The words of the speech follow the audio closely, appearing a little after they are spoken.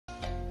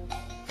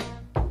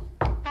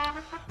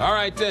All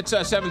right, it's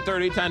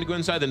 7:30. Time to go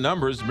inside the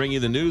numbers and bring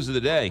you the news of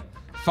the day.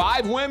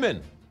 5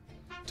 women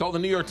told the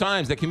New York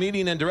Times that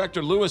comedian and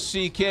director Louis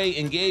C.K.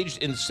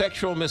 engaged in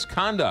sexual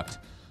misconduct.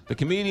 The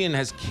comedian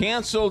has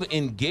canceled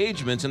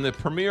engagements in the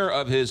premiere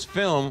of his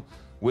film,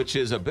 which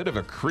is a bit of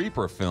a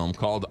creeper film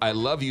called I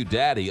Love You,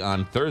 Daddy,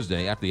 on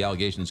Thursday after the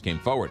allegations came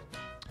forward.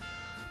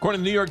 According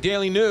to the New York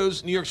Daily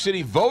News, New York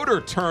City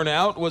voter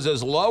turnout was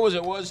as low as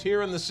it was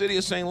here in the city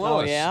of St. Louis.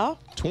 Oh, yeah?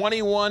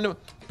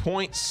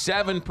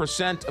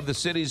 21.7% of the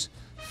city's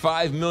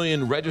 5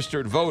 million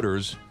registered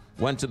voters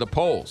went to the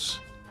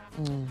polls.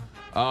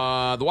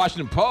 The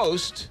Washington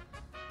Post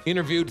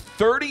interviewed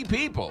 30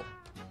 people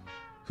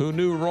who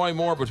knew Roy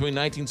Moore between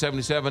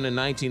 1977 and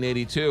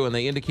 1982, and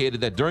they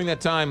indicated that during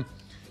that time,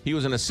 he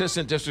was an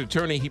assistant district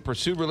attorney. He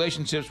pursued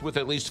relationships with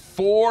at least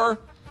 4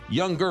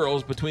 young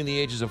girls between the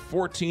ages of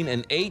 14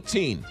 and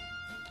 18.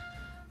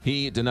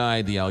 He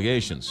denied the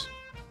allegations.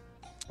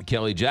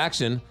 Kelly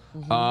Jackson,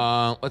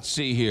 let's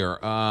see here,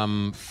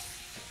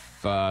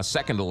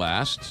 second to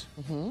last.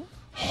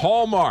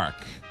 Hallmark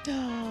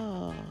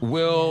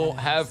will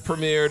have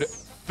premiered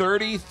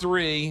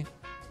 33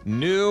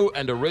 new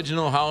and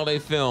original holiday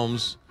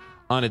films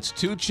on its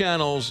 2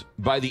 channels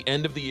by the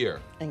end of the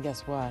year. And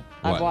guess what?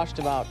 I've watched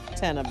about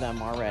 10 of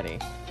them already.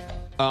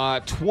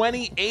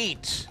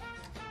 28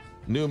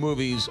 new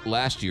movies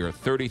last year,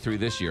 33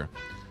 this year.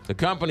 The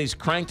company's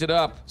cranked it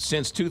up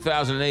since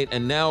 2008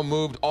 and now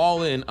moved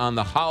all in on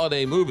the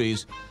holiday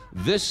movies.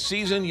 This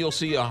season, you'll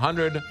see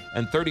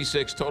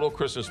 136 total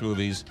Christmas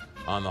movies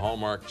on the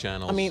Hallmark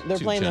channels. I mean, they're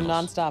playing them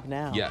nonstop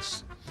now.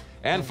 Yes.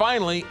 And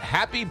finally,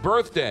 happy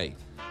birthday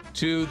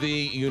to the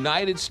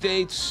United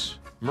States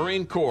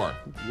Marine Corps.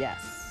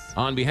 Yes.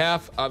 On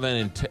behalf of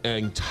an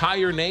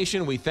entire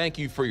nation, we thank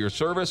you for your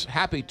service.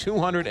 Happy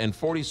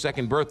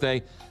 242nd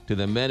birthday to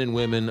the men and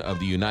women of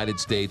the United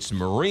States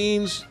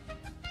Marines.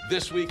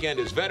 This weekend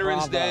is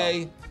Veterans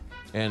Day,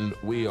 and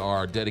we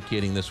are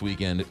dedicating this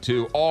weekend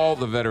to all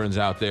the veterans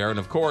out there. And,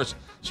 of course,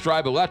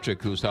 Stribe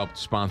Electric, who's helped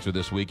sponsor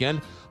this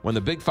weekend. When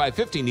the Big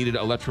 550 needed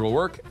electrical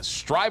work,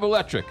 Stribe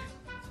Electric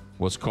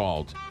was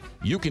called.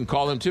 You can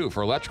call them, too,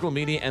 for electrical,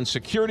 media, and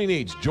security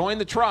needs. Join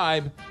the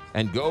tribe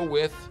and go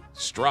with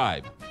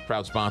Stribe,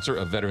 proud sponsor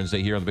of Veterans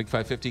Day here on the Big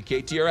 550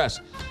 KTRS.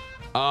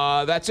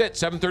 That's it,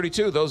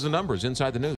 7:32. Those are the numbers inside the news.